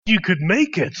You could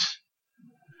make it.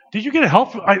 Did you get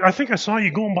help? I think I saw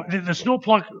you going by. Did the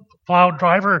snowplow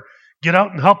driver get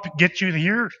out and help get you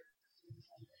here?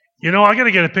 I got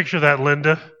to get a picture of that,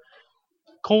 Linda.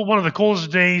 Cold, one of the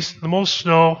coldest days, the most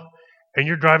snow, and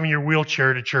you're driving your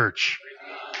wheelchair to church.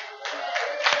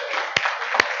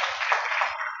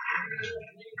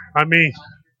 I mean,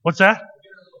 what's that?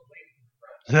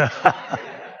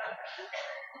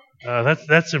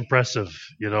 That's impressive.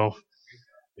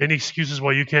 Any excuses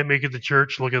why you can't make it to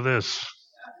church? Look at this.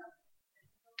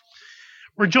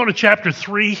 We're in Jonah chapter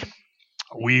 3.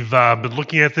 We've been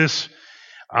looking at this.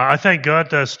 I thank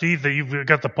God, Steve, that you've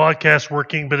got the podcast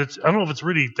working, but I don't know if it's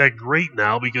really that great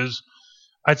now because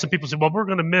I had some people say, well, we're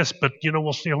going to miss, but,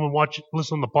 we'll stay home and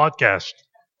listen to the podcast.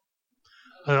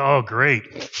 Oh, great.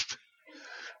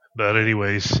 But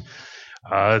anyways,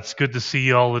 it's good to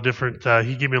see all the different,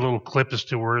 he gave me a little clip as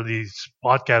to where these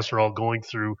podcasts are all going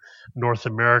through North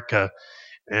America.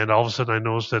 And all of a sudden I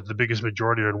noticed that the biggest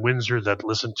majority are in Windsor that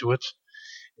listen to it.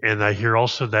 And I hear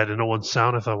also that in Owen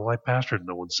Sound, I thought, well, I pastored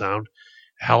in Owen Sound.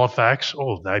 Halifax,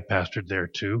 I pastored there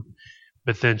too.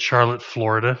 But then Charlotte,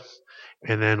 Florida,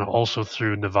 and then also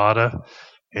through Nevada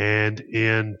and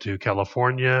into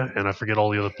California, and I forget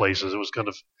all the other places. It was kind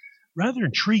of rather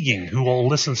intriguing who all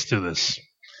listens to this.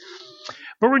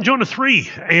 But we're in Jonah 3,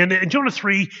 and in Jonah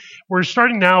 3, we're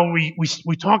starting now.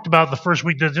 We talked about the first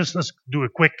week. Just let's do a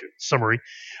quick summary.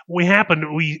 What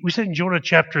happened, we said in Jonah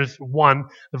chapter 1,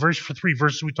 the verse for 3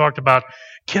 verses, we talked about,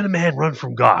 can a man run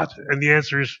from God? And the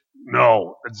answer is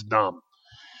no, it's dumb.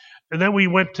 And then we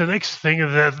went to the next thing,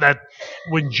 that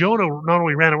when Jonah not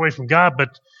only ran away from God, but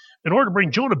in order to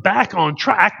bring Jonah back on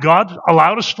track, God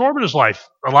allowed a storm in his life.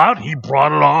 He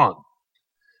brought it on.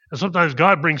 And sometimes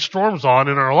God brings storms on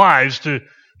in our lives to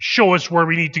show us where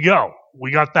we need to go.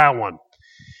 We got that one.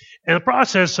 In the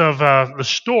process of the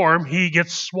storm, he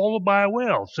gets swallowed by a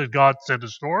whale. So God sent a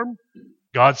storm.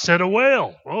 God sent a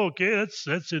whale. Okay,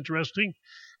 that's interesting.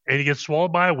 And he gets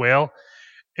swallowed by a whale.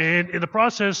 And in the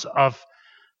process of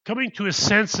coming to his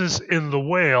senses in the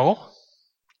whale,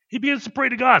 he begins to pray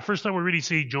to God. First time we really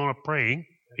see Jonah praying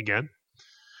again.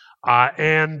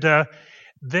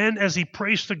 Then as he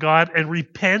prays to God and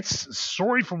repents,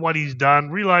 sorry for what he's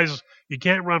done, realizes you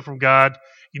can't run from God.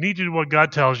 You need to do what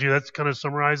God tells you. That's kind of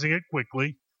summarizing it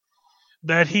quickly.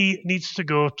 That he needs to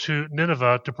go to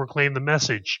Nineveh to proclaim the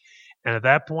message. And at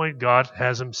that point, God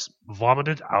has him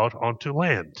vomited out onto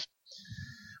land.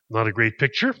 Not a great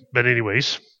picture, but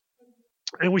anyways.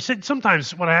 And we said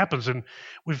sometimes what happens, and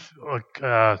we've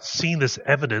seen this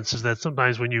evidence, is that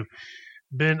sometimes when you've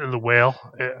been in the whale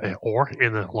or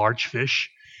in a large fish,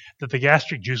 that the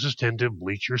gastric juices tend to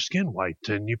bleach your skin white,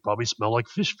 and you probably smell like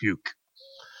fish puke.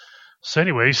 So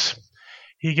anyways,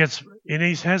 he has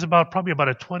probably about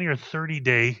a 20 or 30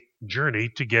 day journey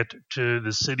to get to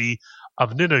the city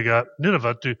of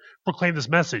Nineveh to proclaim this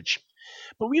message.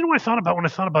 But what I thought about when I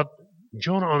thought about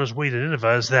Jonah on his way to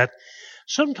Nineveh is that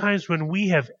sometimes when we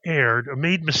have erred or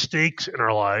made mistakes in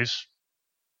our lives,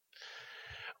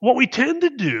 what we tend to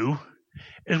do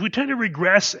is we tend to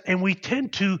regress, and we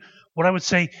tend to, what I would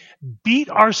say, beat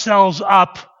ourselves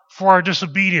up for our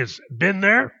disobedience. Been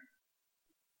there?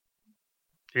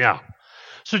 Yeah.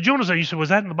 So Jonah's there. You said, was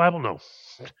that in the Bible? No.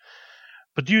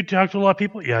 But do you talk to a lot of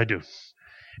people? Yeah, I do.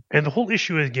 And the whole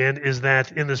issue, again, is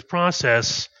that in this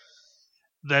process,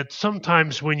 that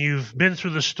sometimes when you've been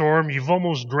through the storm, you've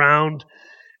almost drowned,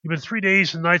 you've been 3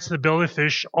 days and nights in the belly of the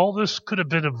fish, all this could have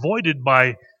been avoided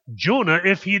by Jonah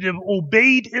if he'd have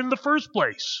obeyed in the first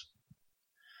place.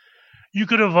 You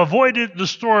could have avoided the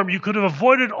storm. You could have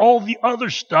avoided all the other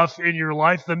stuff in your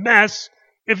life, the mess,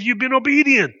 if you'd been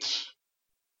obedient.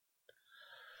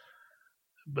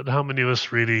 But how many of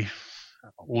us really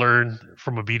learn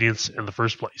from obedience in the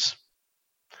first place?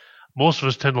 Most of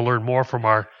us tend to learn more from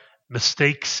our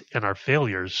mistakes and our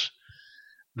failures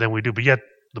than we do. But yet,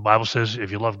 the Bible says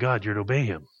if you love God, you're to obey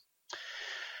him.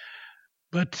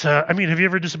 But, have you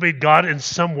ever disobeyed God in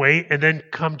some way and then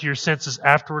come to your senses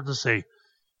afterwards and say,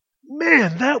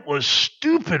 man, that was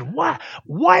stupid.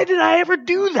 Why did I ever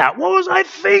do that? What was I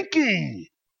thinking?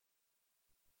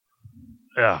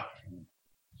 Yeah.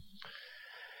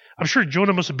 I'm sure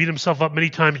Jonah must have beat himself up many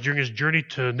times during his journey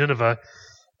to Nineveh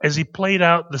as he played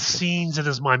out the scenes in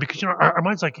his mind. Because, our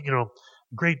mind's like, a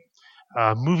great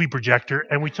movie projector,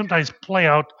 and we sometimes play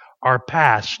out our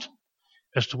past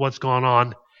as to what's gone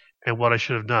on and what I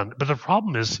should have done. But the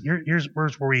problem is, here's where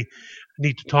we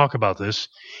need to talk about this,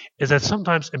 is that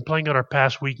sometimes in playing out our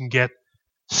past, we can get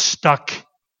stuck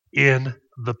in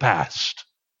the past.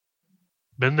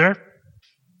 Been there?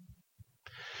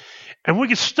 And we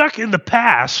get stuck in the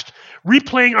past,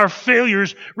 replaying our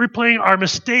failures, replaying our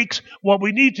mistakes. What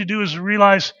we need to do is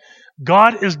realize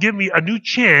God is giving me a new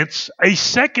chance, a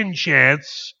second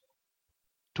chance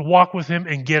to walk with Him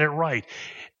and get it right.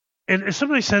 And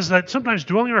somebody says that sometimes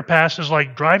dwelling in our past is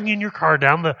like driving in your car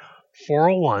down the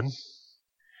 401,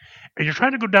 and you're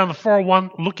trying to go down the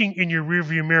 401 looking in your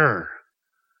rearview mirror.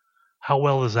 How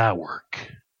well does that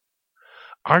work?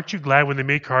 Aren't you glad when they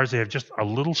make cars, they have just a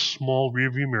little small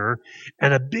rearview mirror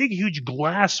and a big, huge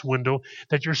glass window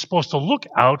that you're supposed to look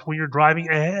out when you're driving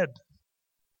ahead?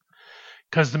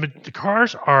 Because the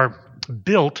cars are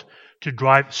built to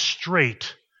drive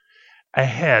straight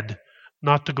ahead,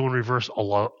 not to go in reverse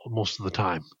most of the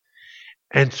time.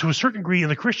 And to a certain degree in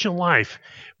the Christian life,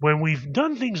 when we've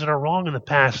done things that are wrong in the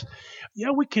past,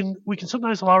 we can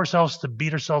sometimes allow ourselves to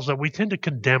beat ourselves up. We tend to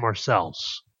condemn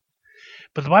ourselves.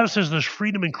 But the Bible says there's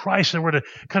freedom in Christ, and we're to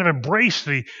kind of embrace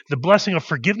the blessing of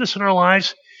forgiveness in our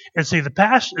lives and say the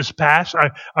past is past.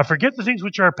 I forget the things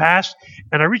which are past,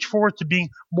 and I reach forward to being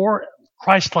more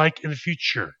Christ-like in the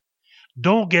future.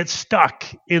 Don't get stuck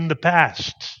in the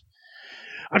past.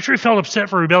 I'm sure he felt upset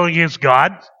for rebelling against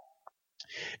God.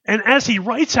 And as he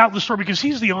writes out the story, because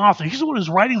he's the author, he's the one who's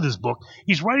writing this book,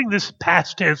 he's writing this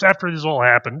past tense after this all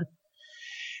happened,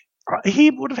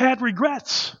 he would have had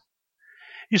regrets.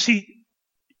 You see,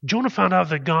 Jonah found out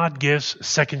that God gives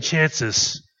second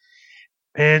chances.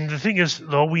 And the thing is,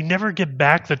 though, we never get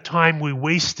back the time we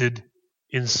wasted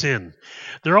in sin.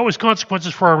 There are always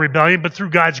consequences for our rebellion, but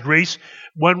through God's grace,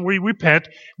 when we repent,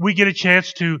 we get a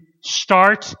chance to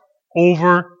start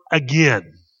over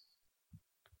again.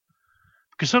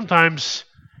 Because sometimes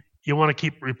you want to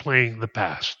keep replaying the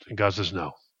past, and God says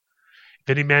no. If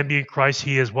any man be in Christ,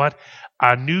 he is what?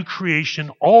 A new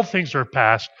creation. All things are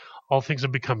past. All things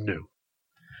have become new.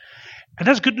 And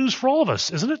that's good news for all of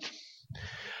us, isn't it?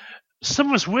 Some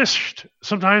of us wished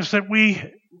sometimes that we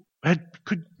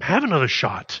could have another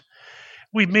shot.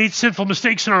 We've made sinful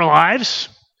mistakes in our lives,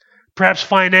 perhaps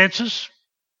finances,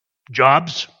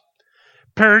 jobs,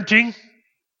 parenting,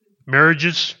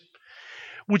 marriages,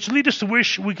 which lead us to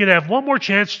wish we could have one more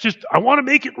chance. I want to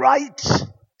make it right.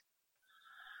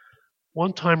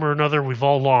 One time or another, we've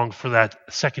all longed for that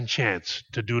second chance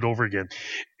to do it over again.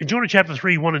 In Jonah chapter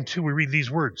 3, 1 and 2, we read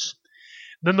these words.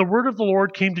 Then the word of the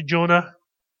Lord came to Jonah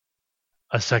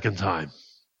a second time.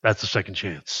 That's the second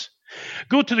chance.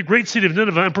 Go to the great city of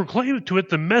Nineveh and proclaim to it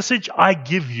the message I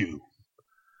give you.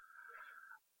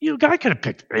 God could have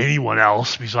picked anyone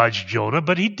else besides Jonah,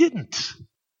 but he didn't.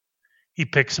 He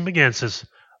picks him again and says,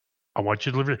 I want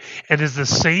you to deliver it. And it's the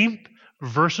same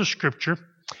verse of Scripture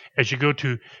as you go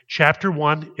to chapter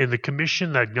 1 in the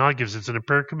commission that God gives. It's an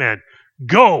imperative command.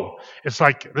 Go. It's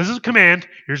like, this is a command.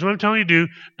 Here's what I'm telling you to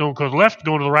do. Don't go to the left,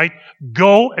 go to the right.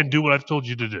 Go and do what I've told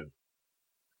you to do.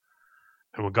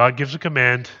 And when God gives a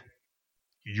command,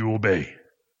 you obey.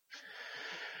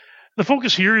 The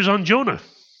focus here is on Jonah.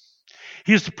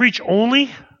 He is to preach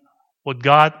only what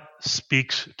God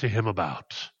speaks to him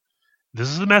about. This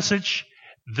is the message.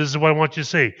 This is what I want you to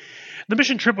say. The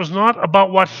mission trip was not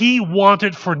about what he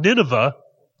wanted for Nineveh,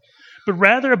 but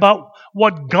rather about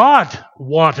what God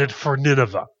wanted for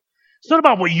Nineveh. It's not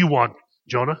about what you want,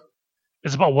 Jonah.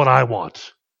 It's about what I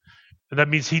want. And that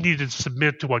means he needed to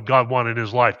submit to what God wanted in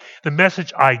his life. The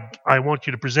message I want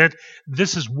you to present,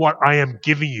 this is what I am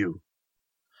giving you.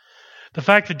 The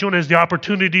fact that Jonah has the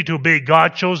opportunity to obey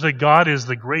God shows that God is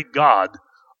the great God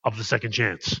of the second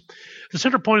chance. The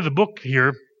center point of the book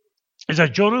here is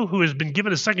that Jonah, who has been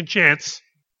given a second chance,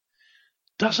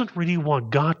 doesn't really want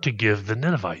God to give the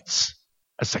Ninevites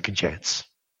a second chance.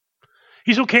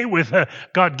 He's okay with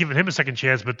God giving him a second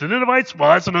chance, but the Ninevites, well,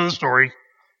 that's another story.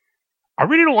 I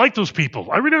really don't like those people.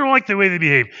 I really don't like the way they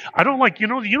behave. I don't like,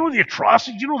 the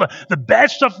atrocities, the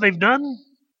bad stuff they've done.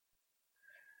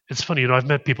 It's funny, I've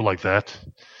met people like that.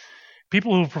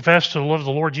 People who profess to love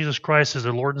the Lord Jesus Christ as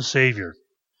their Lord and Savior.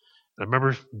 I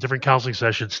remember different counseling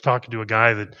sessions talking to a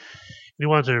guy that he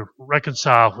wanted to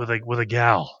reconcile with a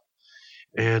gal.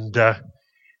 And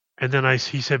then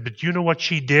he said, but you know what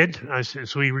she did? I said,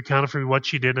 so he recounted for me what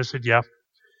she did. And I said, yeah.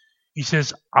 He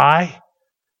says,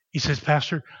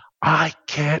 Pastor, I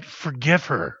can't forgive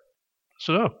her.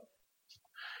 So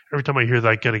every time I hear that,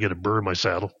 I kind of get a burr in my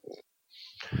saddle.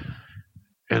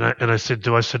 And I said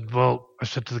to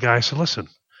the guy, I said, listen,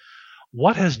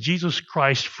 what has Jesus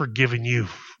Christ forgiven you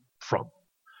from?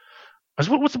 I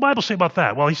said, what's the Bible say about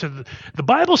that? Well, he said, the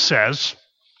Bible says,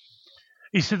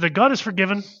 that God has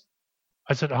forgiven.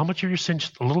 I said, how much of your sins?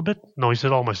 Just a little bit? No, he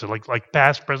said, all my sins, like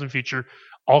past, present, future,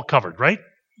 all covered, right?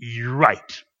 You're right.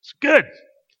 It's good.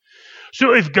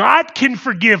 So if God can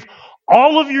forgive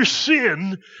all of your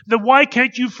sin, then why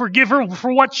can't you forgive her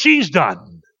for what she's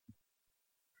done?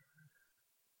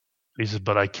 He says,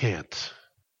 but I can't.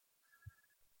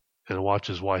 And I watch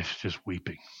his wife just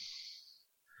weeping.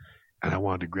 And I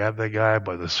wanted to grab that guy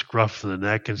by the scruff of the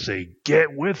neck and say, get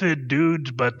with it,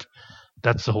 dude. But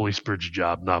that's the Holy Spirit's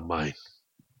job, not mine.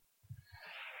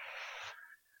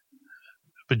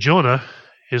 But Jonah,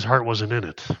 his heart wasn't in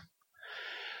it.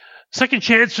 Second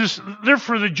chances, they're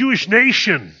for the Jewish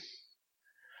nation.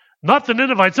 Not the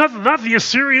Ninevites, not the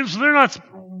Assyrians. They're not.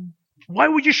 Why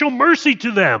would you show mercy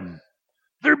to them?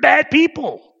 They're bad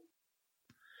people.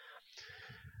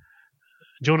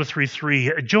 Jonah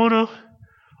 3:3. Jonah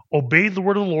obeyed the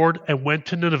word of the Lord and went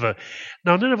to Nineveh.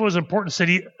 Now, Nineveh was an important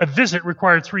city. A visit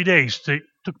required 3 days. It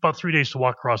took about 3 days to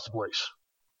walk across the place.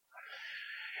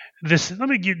 Let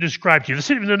me describe to you. The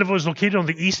city of Nineveh is located on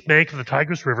the east bank of the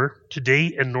Tigris River,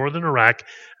 today in northern Iraq,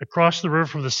 across the river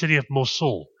from the city of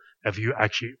Mosul, if you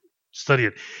actually study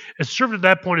it. It served at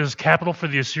that point as capital for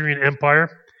the Assyrian Empire.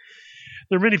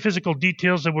 There are many physical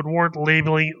details that would warrant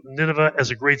labeling Nineveh as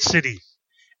a great city.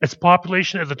 Its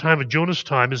population at the time of Jonah's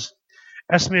time is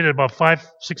estimated at about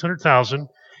 600,000,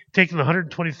 taking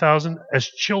 120,000 as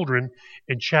children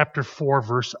in chapter 4,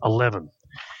 verse 11.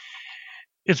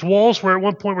 Its walls were at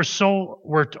one point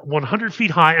were 100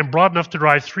 feet high and broad enough to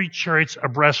drive 3 chariots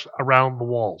abreast around the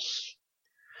walls.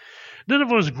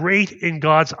 Nineveh was great in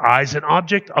God's eyes, an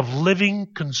object of living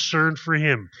concern for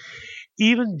him.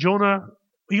 Even Jonah,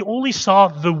 he only saw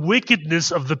the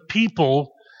wickedness of the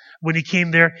people when he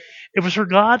came there. It was for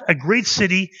God a great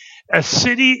city, a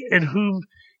city in whom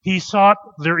he sought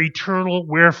their eternal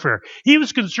welfare. He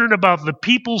was concerned about the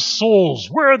people's souls.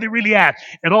 Where are they really at?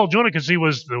 And all Jonah could see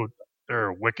was they're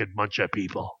a wicked bunch of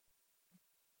people.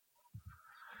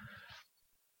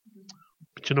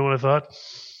 But you know what I thought?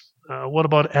 What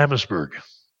about Amherstburg,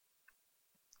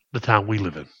 the town we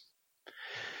live in? It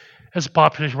has a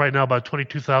population right now about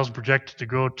 22,000, projected to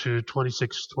grow to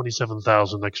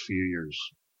 27,000 next few years.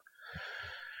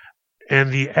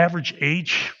 And the average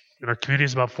age in our community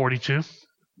is about 42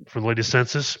 for the latest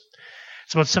census.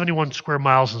 It's about 71 square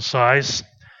miles in size.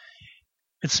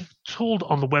 It's told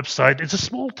on the website, it's a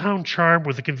small town charm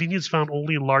with a convenience found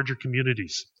only in larger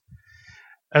communities.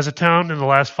 As a town in the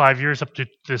last 5 years, up to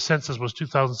the census was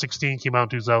 2016, came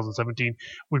out in 2017,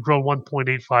 we've grown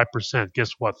 1.85%. Guess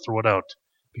what? Throw it out,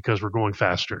 because we're growing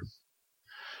faster.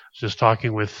 Just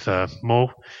talking with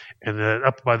Mo, and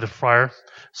up by the Friar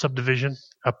subdivision,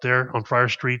 up there on Friar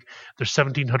Street, there's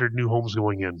 1,700 new homes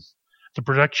going in. The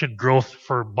production growth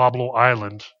for Boblo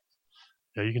Island,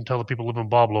 you can tell the people who live in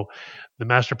Boblo, the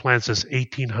master plan says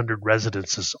 1,800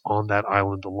 residences on that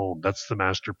island alone. That's the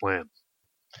master plan.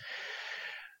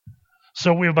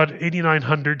 So we have about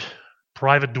 8,900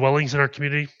 private dwellings in our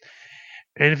community.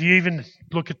 And if you even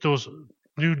look at those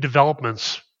new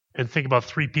developments and think about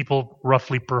 3 people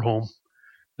roughly per home,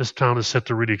 this town is set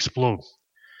to really explode.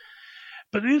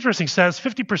 But the interesting stat is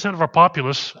 50% of our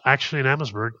populace, actually in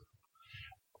Amherstburg,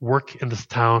 work in this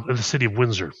town, in the city of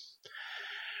Windsor.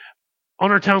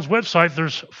 On our town's website,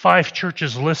 there's 5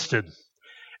 churches listed.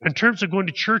 In terms of going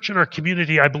to church in our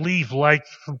community, I believe, like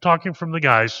from talking from the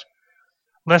guys,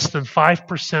 less than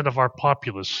 5% of our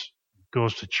populace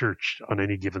goes to church on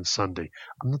any given Sunday.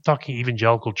 I'm not talking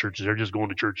evangelical churches. They're just going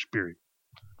to church, period.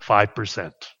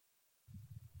 5%.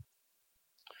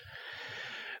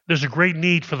 There's a great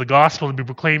need for the gospel to be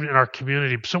proclaimed in our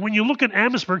community. So when you look at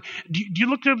Amherstburg, do you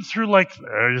look at them through like,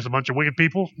 there's a bunch of wicked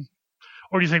people?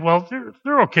 Or do you think, well,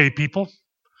 they're okay people?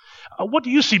 What do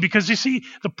you see? Because you see,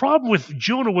 the problem with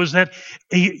Jonah was that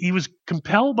he was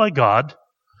compelled by God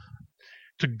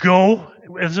to go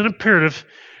as an imperative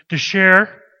to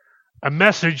share a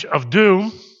message of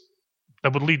doom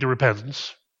that would lead to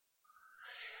repentance.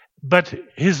 But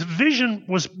his vision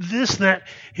was this, that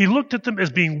he looked at them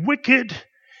as being wicked.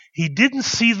 He didn't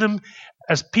see them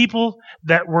as people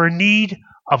that were in need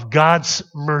of God's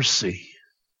mercy.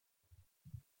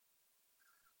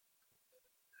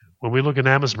 When we look at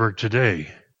Amherstburg today,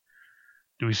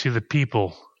 do we see the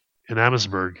people in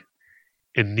Amherstburg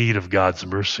in need of God's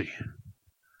mercy?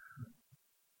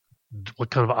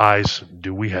 What kind of eyes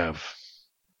do we have?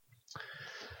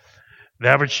 The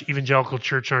average evangelical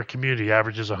church in our community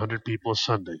averages 100 people a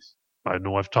Sunday. I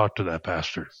know I've talked to that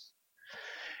pastor.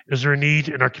 Is there a need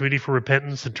in our community for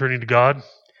repentance and turning to God?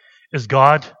 Is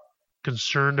God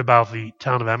concerned about the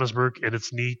town of Amherstburg and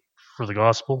its need for the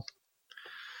gospel?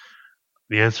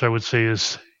 The answer I would say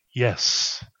is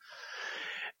yes.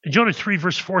 In Jonah 3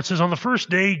 verse 4 it says, on the first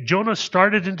day Jonah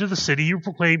started into the city. He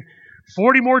proclaimed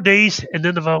 40 more days and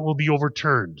Nineveh will be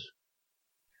overturned.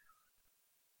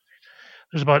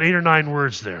 There's about 8 or 9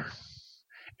 words there.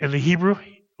 In the Hebrew,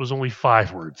 it was only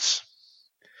 5 words.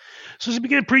 So as he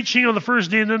began preaching on the first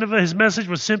day in Nineveh, his message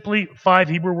was simply 5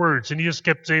 Hebrew words, and he just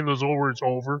kept saying those old words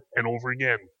over and over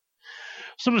again.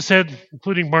 Some have said,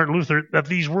 including Martin Luther, that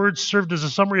these words served as a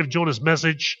summary of Jonah's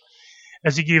message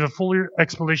as he gave a fuller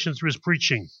explanation through his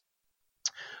preaching.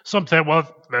 Some thought,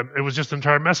 well, it was just an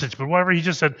entire message, but whatever he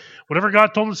just said, whatever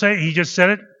God told him to say, he just said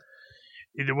it.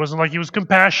 It wasn't like he was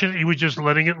compassionate, he was just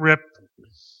letting it rip.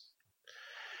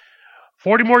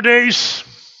 40 more days,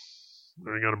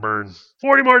 they're going to burn.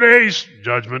 40 more days,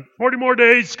 judgment. 40 more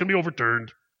days, it's going to be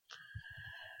overturned.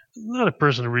 Not a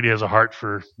person who really has a heart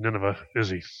for Nineveh, is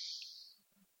he?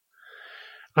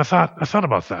 I thought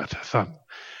about that. I thought,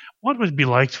 what would it be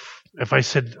like if I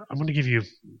said, I'm going to give you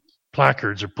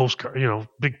placards or postcards,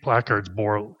 big placards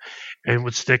borrowed and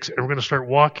with sticks, and we're going to start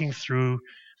walking through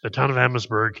the town of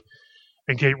Amherstburg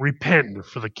and get repent,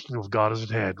 for the kingdom of God is at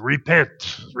hand.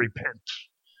 Repent, repent.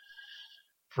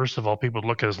 First of all, people would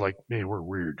look at us like, man, we're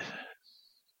weird.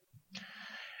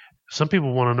 Some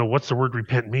people want to know, what's the word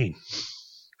repent mean?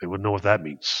 They wouldn't know what that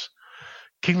means.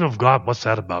 Kingdom of God, what's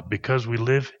that about? Because we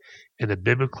live in a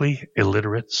biblically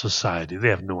illiterate society. They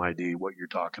have no idea what you're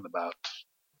talking about.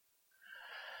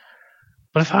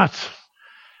 But I thought,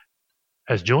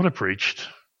 as Jonah preached,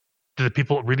 did the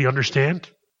people really understand?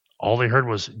 All they heard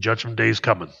was, judgment day is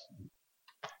coming.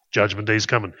 Judgment day is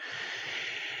coming.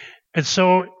 And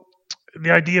so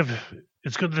the idea of,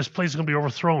 this place is going to be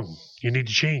overthrown. You need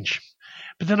to change.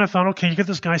 But then I thought, okay, you get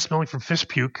this guy smelling from fish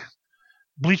puke,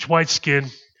 bleached white skin,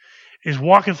 he's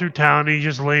walking through town, and he's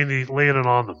just laying it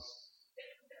on them.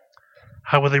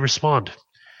 How would they respond?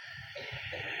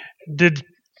 Did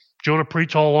Jonah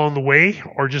preach all along the way,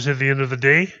 or just at the end of the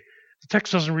day? The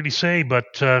text doesn't really say,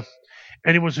 but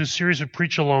anyone who's serious would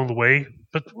preach along the way.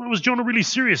 But was Jonah really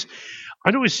serious?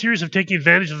 I know he's serious of taking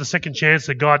advantage of the second chance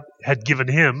that God had given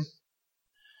him,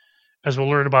 as we'll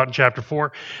learn about in chapter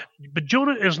 4. But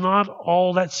Jonah is not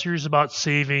all that serious about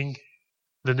saving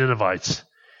the Ninevites.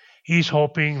 He's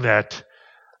hoping that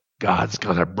God's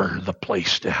going to burn the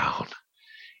place down.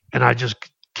 And I just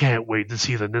can't wait to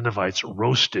see the Ninevites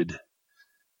roasted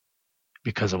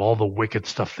because of all the wicked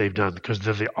stuff they've done, because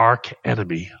they're the arch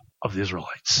enemy of the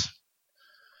Israelites.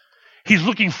 He's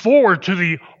looking forward to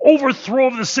the overthrow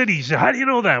of the cities. How do you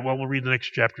know that? Well, we'll read the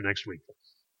next chapter next week.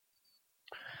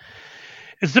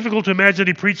 It's difficult to imagine that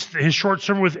he preached his short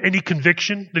sermon with any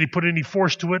conviction, that he put any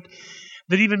force to it,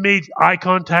 that he even made eye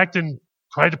contact and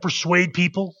tried to persuade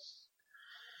people.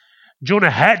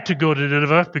 Jonah had to go to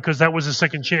Nineveh because that was his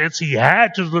second chance. He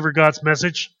had to deliver God's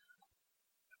message,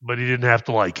 but he didn't have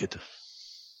to like it.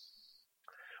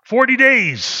 40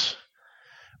 days.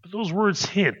 But those words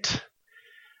hint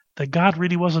that God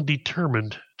really wasn't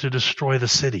determined to destroy the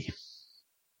city.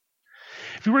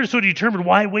 If he were so determined,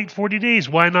 why wait 40 days?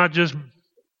 Why not just,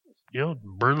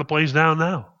 burn the place down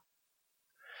now?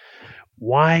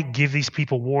 Why give these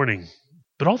people warning?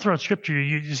 But all throughout Scripture,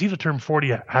 you see the term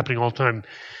 40 happening all the time.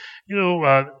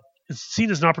 It's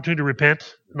seen as an opportunity to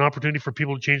repent, an opportunity for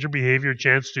people to change their behavior, a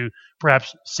chance to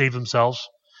perhaps save themselves.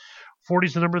 40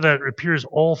 is the number that appears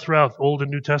all throughout the Old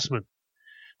and New Testament.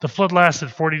 The flood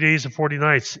lasted 40 days and 40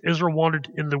 nights. Israel wandered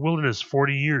in the wilderness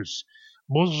 40 years.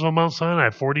 Moses was on Mount Sinai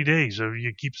 40 days. So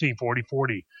you keep seeing 40.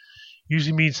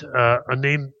 Usually means a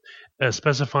name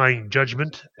specifying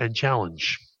judgment and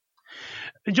challenge.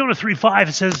 In Jonah 3:5,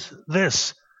 it says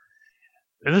this.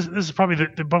 And this is probably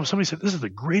somebody said this is the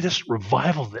greatest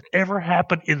revival that ever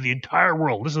happened in the entire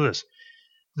world. Listen to this.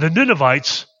 The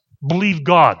Ninevites believed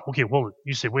God. Okay, well,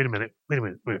 you say, wait a minute.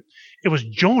 It was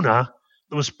Jonah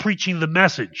that was preaching the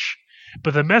message.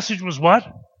 But the message was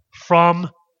what? From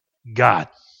God.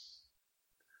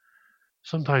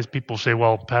 Sometimes people say,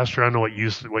 well, Pastor, I know what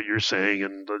you're saying,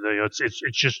 and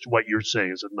it's just what you're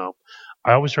saying. I said, no.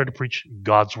 I always try to preach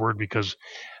God's word because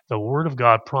the word of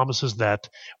God promises that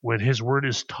when his word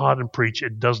is taught and preached,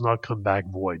 it does not come back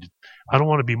void. I don't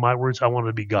want to be my words. I want it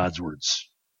to be God's words.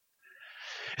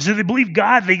 So they believed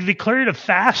God. They declared a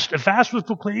fast. A fast was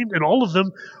proclaimed, and all of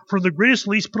them, from the greatest to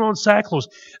least, put on sackcloth.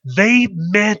 They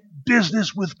meant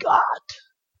business with God.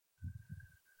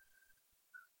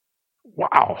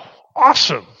 Wow.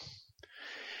 Awesome.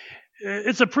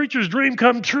 It's a preacher's dream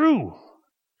come true.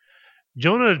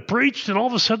 Jonah had preached, and all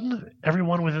of a sudden,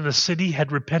 everyone within the city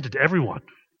had repented. Everyone.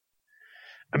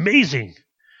 Amazing.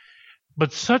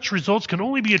 But such results can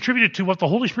only be attributed to what the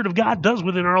Holy Spirit of God does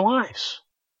within our lives.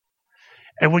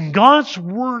 And when God's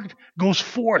word goes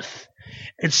forth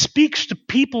and speaks to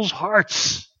people's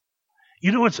hearts,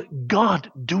 it's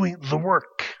God doing the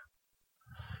work.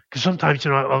 Because sometimes,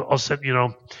 I'll set,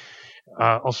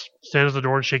 I'll stand at the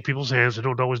door and shake people's hands. I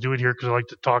don't always do it here because I like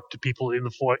to talk to people in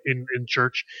the in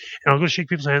church. And I'll go shake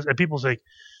people's hands, and people say,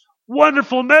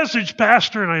 "Wonderful message,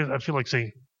 Pastor." And I feel like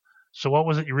saying, "So what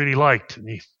was it you really liked?"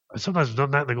 And I sometimes have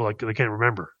done that, and they go like they can't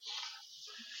remember.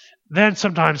 Then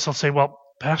sometimes I'll say, "Well,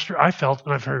 Pastor, I felt,"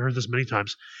 and I've heard this many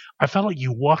times, "I felt like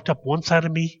you walked up one side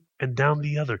of me and down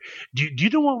the other. Do you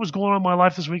know what was going on in my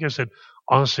life this week?" I said,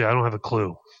 "Honestly, I don't have a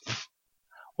clue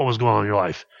what was going on in your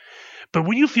life. But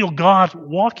when you feel God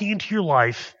walking into your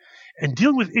life and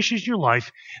dealing with issues in your life,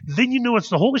 then you know it's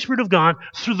the Holy Spirit of God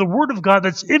through the Word of God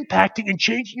that's impacting and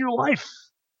changing your life.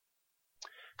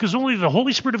 Because only the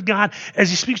Holy Spirit of God, as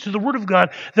He speaks through the Word of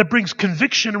God, that brings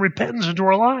conviction and repentance into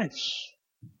our lives."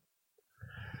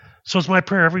 So it's my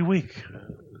prayer every week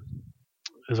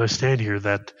as I stand here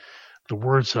that the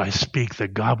words that I speak,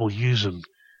 that God will use them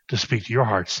to speak to your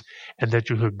hearts, and that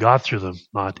you'll hear God through them,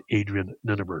 not Adrian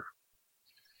Ninneber.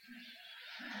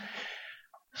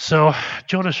 So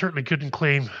Jonah certainly couldn't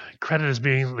claim credit as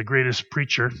being the greatest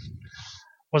preacher. It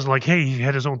wasn't like, hey, he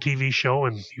had his own TV show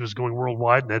and he was going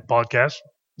worldwide and had podcasts.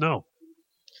 No.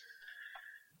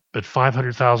 But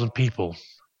 500,000 people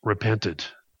repented.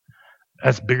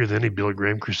 That's bigger than any Billy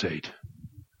Graham crusade.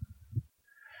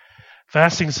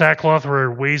 Fasting and sackcloth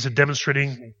were ways of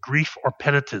demonstrating grief or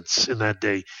penitence in that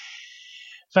day.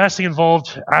 Fasting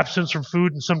involved abstinence from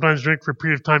food and sometimes drink for a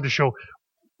period of time to show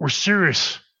we're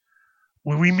serious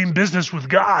when we mean business with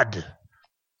God.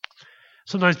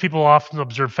 Sometimes people often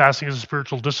observe fasting as a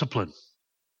spiritual discipline.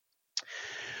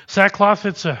 Sackcloth,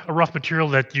 it's a rough material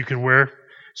that you can wear,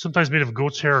 sometimes made of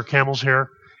goat's hair or camel's hair,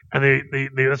 and they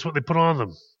that's what they put on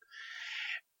them.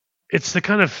 It's the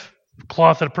kind of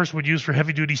cloth that a person would use for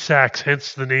heavy-duty sacks,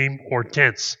 hence the name, or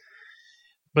tents.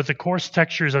 But the coarse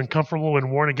texture is uncomfortable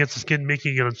when worn against the skin,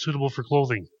 making it unsuitable for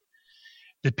clothing.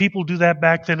 Did people do that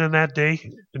back then in that day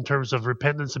in terms of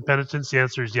repentance and penitence? The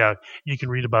answer is yeah. You can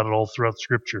read about it all throughout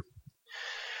Scripture.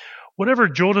 Whatever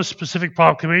Jonah's specific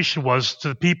proclamation was to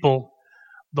the people,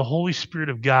 the Holy Spirit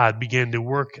of God began to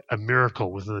work a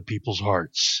miracle within the people's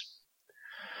hearts.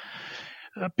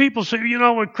 People say,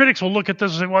 when critics will look at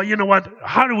this and say, well, you know what?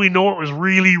 How do we know it was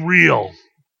really real?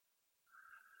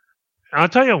 And I'll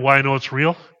tell you why I know it's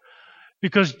real.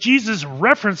 Because Jesus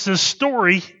referenced this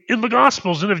story in the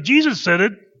Gospels. And if Jesus said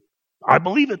it, I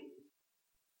believe it.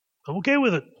 I'm okay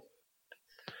with it.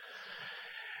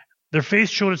 Their faith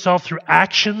showed itself through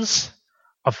actions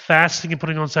of fasting and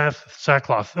putting on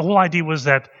sackcloth. The whole idea was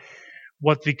that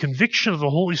what the conviction of the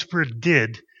Holy Spirit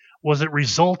did was it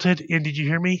resulted in, did you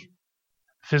hear me?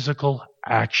 Physical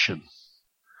action.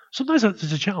 Sometimes that's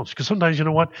a challenge because sometimes, you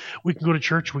know what? We can go to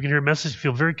church, we can hear a message,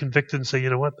 feel very convicted and say, you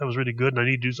know what? That was really good and I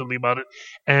need to do something about it.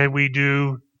 And we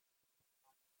do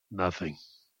nothing.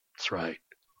 That's right.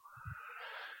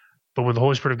 But when the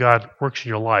Holy Spirit of God works in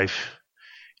your life,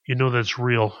 you know that it's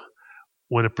real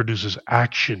when it produces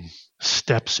action,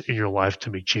 steps in your life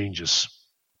to make changes.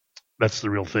 That's the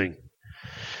real thing.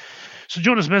 So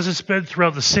Jonah's message spread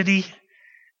throughout the city,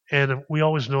 and we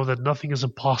always know that nothing is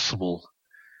impossible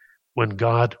when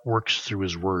God works through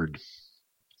His Word.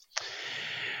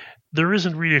 There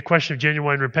isn't really a question of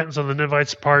genuine repentance on the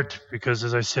Ninevites' part because,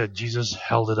 as I said, Jesus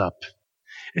held it up.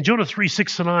 In Jonah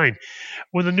 3:6-9,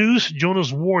 when the news,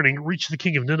 Jonah's warning, reached the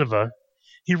king of Nineveh,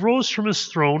 he rose from his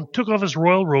throne, took off his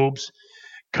royal robes,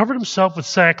 covered himself with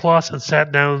sackcloth, and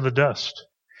sat down in the dust.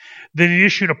 Then he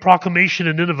issued a proclamation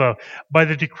in Nineveh by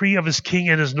the decree of his king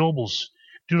and his nobles.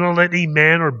 Do not let any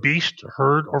man or beast,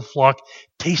 herd or flock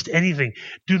taste anything.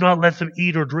 Do not let them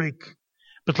eat or drink.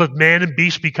 But let man and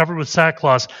beast be covered with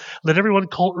sackcloth. Let everyone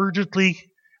call urgently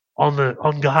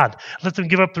on God. Let them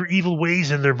give up their evil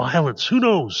ways and their violence. Who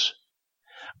knows?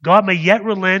 God may yet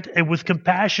relent and with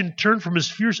compassion turn from His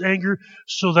fierce anger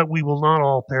so that we will not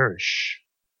all perish.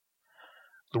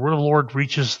 The word of the Lord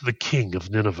reaches the king of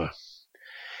Nineveh.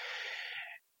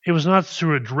 It was not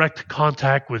through a direct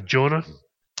contact with Jonah,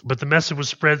 but the message was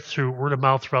spread through word of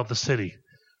mouth throughout the city.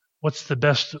 What's the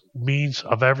best means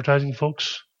of advertising,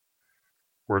 folks?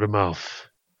 Word of mouth.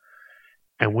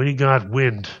 And when he got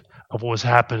wind of what was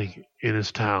happening in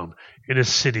his town, in his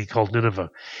city called Nineveh,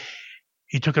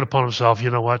 he took it upon himself, you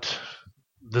know what?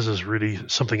 This is really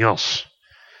something else.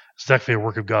 It's definitely a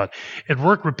work of God. It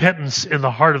worked repentance in the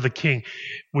heart of the king,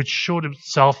 which showed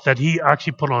himself that he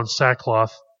actually put on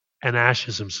sackcloth and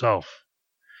ashes himself.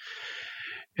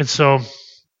 And so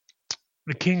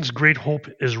the king's great hope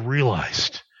is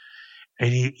realized.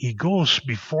 And he goes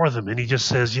before them and he just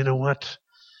says, you know what?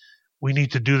 We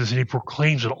need to do this. And he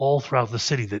proclaims it all throughout the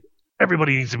city that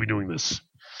everybody needs to be doing this.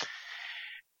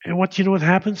 And what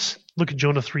happens? Look at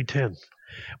Jonah 3:10.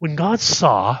 When God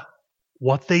saw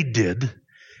what they did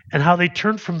and how they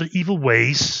turned from the evil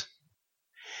ways.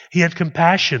 He had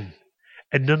compassion,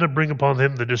 and none to bring upon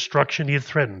them the destruction he had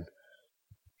threatened.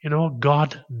 You know,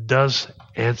 God does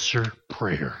answer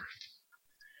prayer.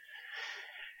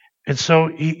 And so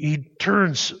he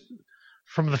turns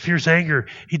from the fierce anger.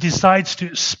 He decides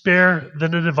to spare the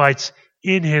Ninevites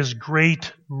in his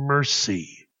great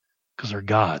mercy, because our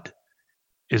God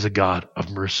is a God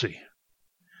of mercy.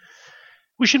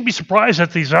 We shouldn't be surprised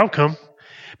at this outcome,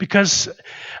 because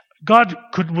God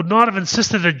would not have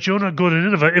insisted that Jonah go to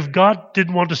Nineveh if God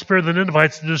didn't want to spare the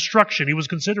Ninevites the destruction he was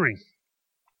considering.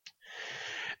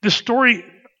 The story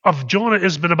of Jonah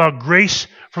has been about grace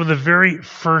from the very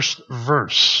first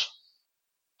verse.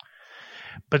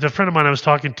 But a friend of mine I was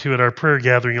talking to at our prayer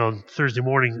gathering on Thursday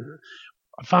morning,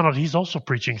 I found out he's also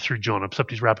preaching through Jonah,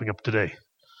 except he's wrapping up today.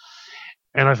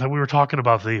 And I thought we were talking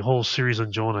about the whole series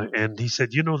on Jonah, and he said,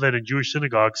 you know that in Jewish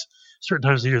synagogues, certain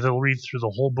times of the year, they'll read through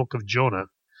the whole book of Jonah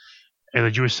in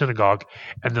a Jewish synagogue,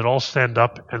 and they'll all stand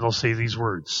up and they'll say these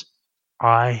words,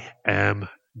 I am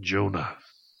Jonah.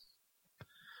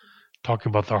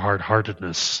 Talking about their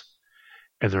hard-heartedness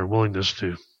and their willingness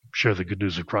to share the good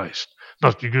news of Christ.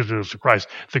 Not the good news of Christ,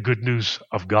 the good news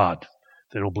of God.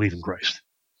 They don't believe in Christ.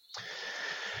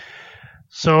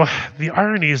 So the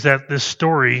irony is that this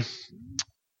story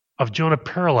of Jonah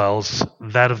parallels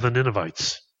that of the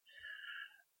Ninevites.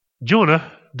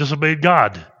 Jonah disobeyed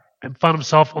God and found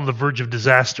himself on the verge of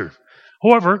disaster.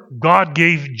 However, God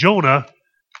gave Jonah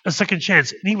a second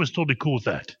chance, and he was totally cool with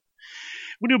that.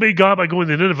 When he obeyed God by going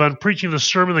to Nineveh and preaching the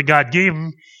sermon that God gave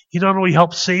him, he not only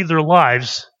helped save their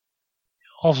lives,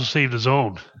 also saved his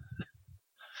own.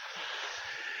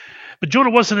 But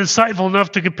Jonah wasn't insightful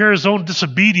enough to compare his own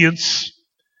disobedience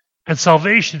and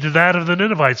salvation to that of the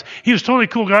Ninevites. He was totally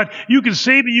cool. God, you can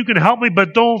save me, you can help me,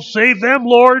 but don't save them,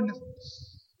 Lord.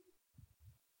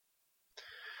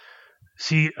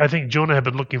 See, I think Jonah had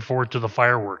been looking forward to the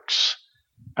fireworks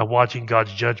and watching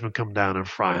God's judgment come down and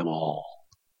fry them all.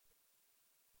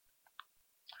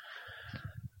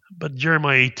 But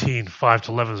Jeremiah 18,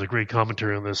 5-11 is a great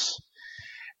commentary on this.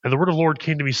 And the word of the Lord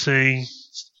came to me saying,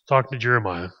 talking to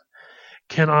Jeremiah,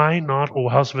 can I not, O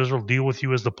house of Israel, deal with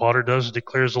you as the potter does,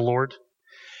 declares the Lord?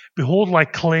 Behold,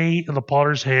 like clay in the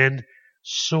potter's hand,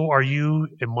 so are you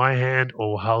in my hand,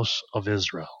 O house of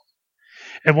Israel.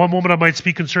 At one moment I might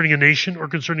speak concerning a nation or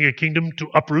concerning a kingdom to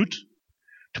uproot,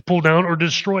 to pull down or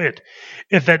destroy it.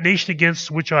 If that nation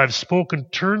against which I have spoken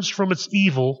turns from its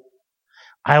evil,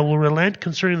 I will relent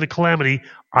concerning the calamity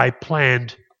I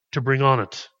planned to bring on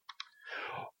it.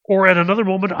 Or at another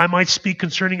moment, I might speak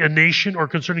concerning a nation or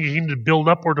concerning a kingdom to build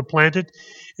up or to plant it.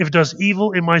 If it does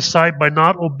evil in my sight by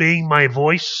not obeying my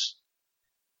voice,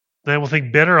 then I will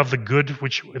think better of the good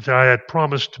which if I had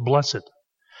promised to bless it.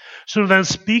 So then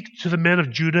speak to the men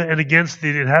of Judah and against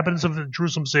the inhabitants of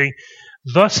Jerusalem, saying,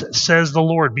 thus says the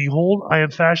Lord, behold, I am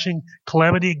fashioning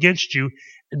calamity against you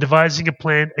and devising a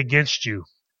plan against you.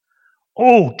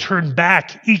 Oh, turn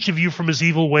back, each of you, from his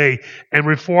evil way, and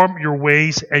reform your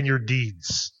ways and your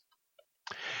deeds.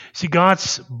 See,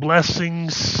 God's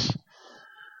blessings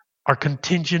are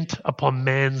contingent upon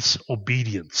man's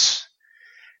obedience,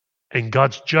 and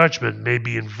God's judgment may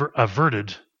be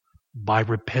averted by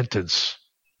repentance.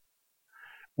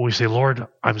 When we say, Lord,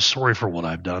 I'm sorry for what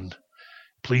I've done.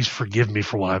 Please forgive me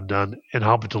for what I've done and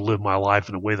help me to live my life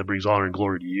in a way that brings honor and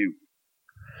glory to you.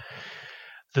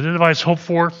 The Ninevites hoped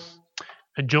for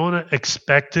and Jonah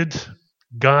expected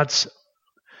God's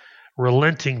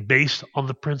relenting based on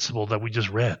the principle that we just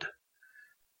read.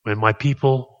 When my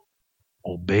people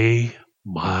obey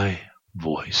my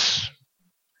voice.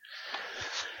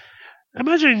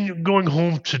 Imagine going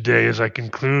home today as I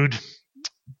conclude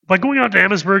by going out to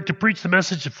Amherstburg to preach the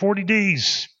message of 40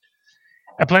 days.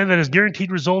 A plan that has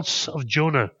guaranteed results of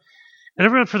Jonah. And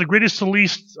everyone from the greatest to the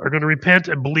least are going to repent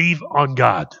and believe on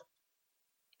God.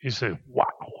 You say, wow.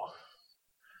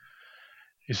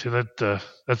 You see,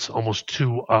 that's almost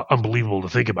too unbelievable to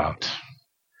think about.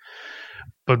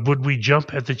 But would we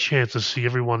jump at the chance to see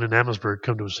everyone in Amherstburg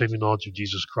come to a saving knowledge of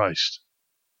Jesus Christ?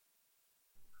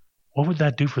 What would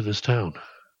that do for this town?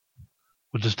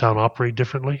 Would this town operate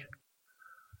differently?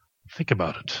 Think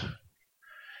about it.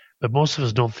 But most of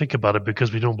us don't think about it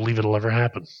because we don't believe it'll ever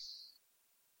happen.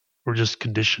 We're just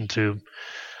conditioned to,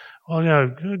 well, yeah,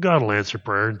 God will answer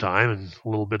prayer in time and a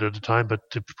little bit at a time, but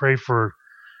to pray for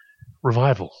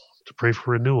revival, to pray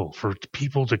for renewal, for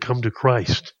people to come to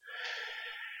Christ.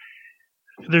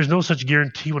 There's no such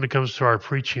guarantee when it comes to our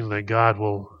preaching that God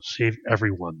will save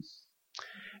everyone.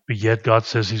 But yet God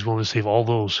says he's willing to save all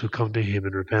those who come to him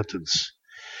in repentance.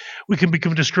 We can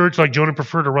become discouraged like Jonah,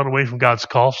 prefer to run away from God's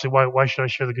call. Say, why should I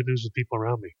share the good news with people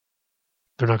around me?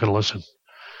 They're not going to listen.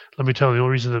 Let me tell you, the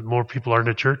only reason that more people aren't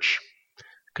at church,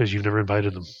 because you've never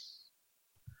invited them.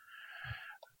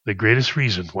 The greatest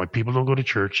reason why people don't go to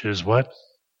church is what?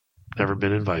 Never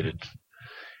been invited.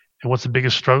 And what's the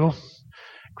biggest struggle?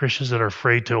 Christians that are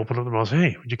afraid to open up their mouths.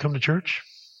 Hey, would you come to church?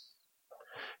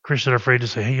 Christians that are afraid to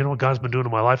say, hey, you know what God's been doing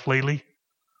in my life lately?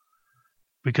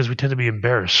 Because we tend to be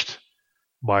embarrassed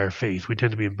by our faith. We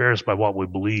tend to be embarrassed by what we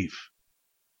believe.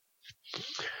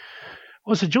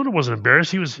 Well, so Jonah wasn't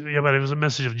embarrassed. But it was a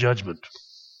message of judgment.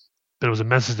 But it was a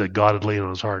message that God had laid on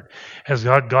his heart. Has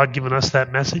God given us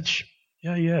that message?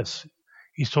 Yeah, yes.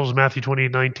 He's told us in Matthew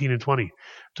 28:19 and 20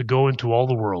 to go into all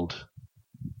the world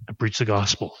and preach the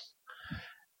gospel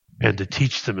and to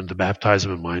teach them and to baptize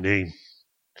them in my name.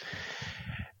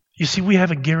 You see, we have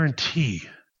a guarantee.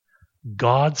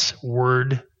 God's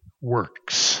word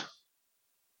works.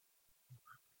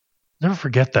 Never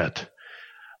forget that.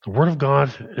 The word of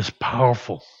God is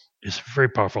powerful. It's very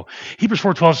powerful. Hebrews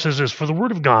 4:12 says this, for the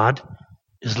word of God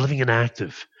is living and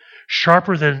active,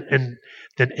 sharper than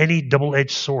any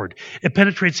double-edged sword. It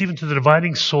penetrates even to the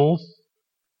dividing soul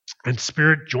and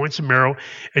spirit, joints and marrow.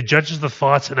 It judges the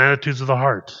thoughts and attitudes of the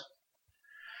heart.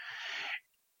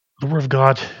 The word of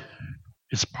God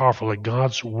is powerful. Let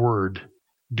God's word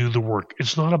do the work.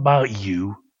 It's not about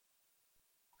you.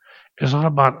 It's not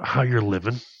about how you're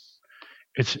living.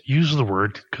 It's use the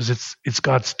word because it's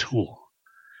God's tool.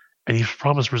 And He's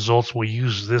promised results when we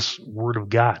use this word of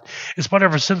God. In spite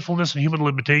of our sinfulness and human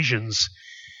limitations,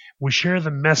 we share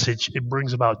the message. It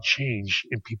brings about change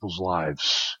in people's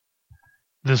lives.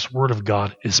 This word of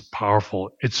God is powerful.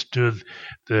 It stood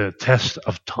the test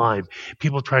of time.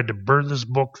 People tried to burn this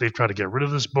book. They've tried to get rid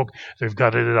of this book. They've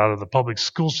gotten it out of the public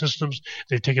school systems.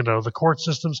 They've taken it out of the court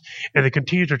systems. And they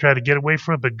continue to try to get away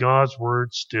from it. But God's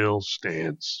word still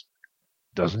stands.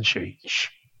 Doesn't change.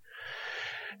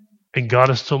 And God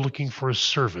is still looking for His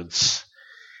servants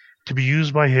to be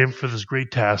used by Him for this great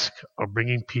task of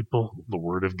bringing people the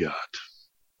word of God.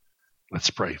 Let's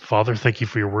pray. Father, thank You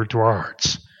for Your word to our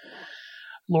hearts.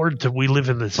 Lord, we live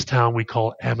in this town we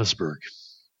call Amherstburg.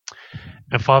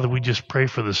 And Father, we just pray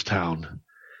for this town.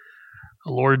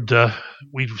 Lord,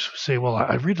 we say, well,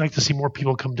 I'd really like to see more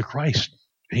people come to Christ.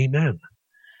 Amen.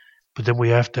 But then we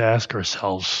have to ask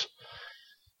ourselves,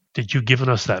 did You given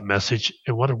us that message?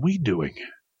 And what are we doing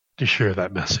to share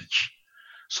that message?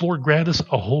 So Lord, grant us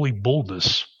a holy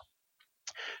boldness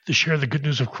to share the good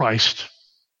news of Christ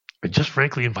and just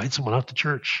frankly invite someone out to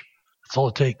church. That's all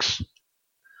it takes.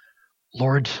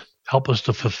 Lord, help us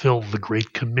to fulfill the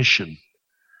Great Commission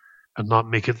and not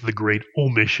make it the great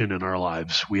omission in our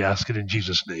lives. We ask it in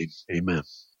Jesus' name. Amen.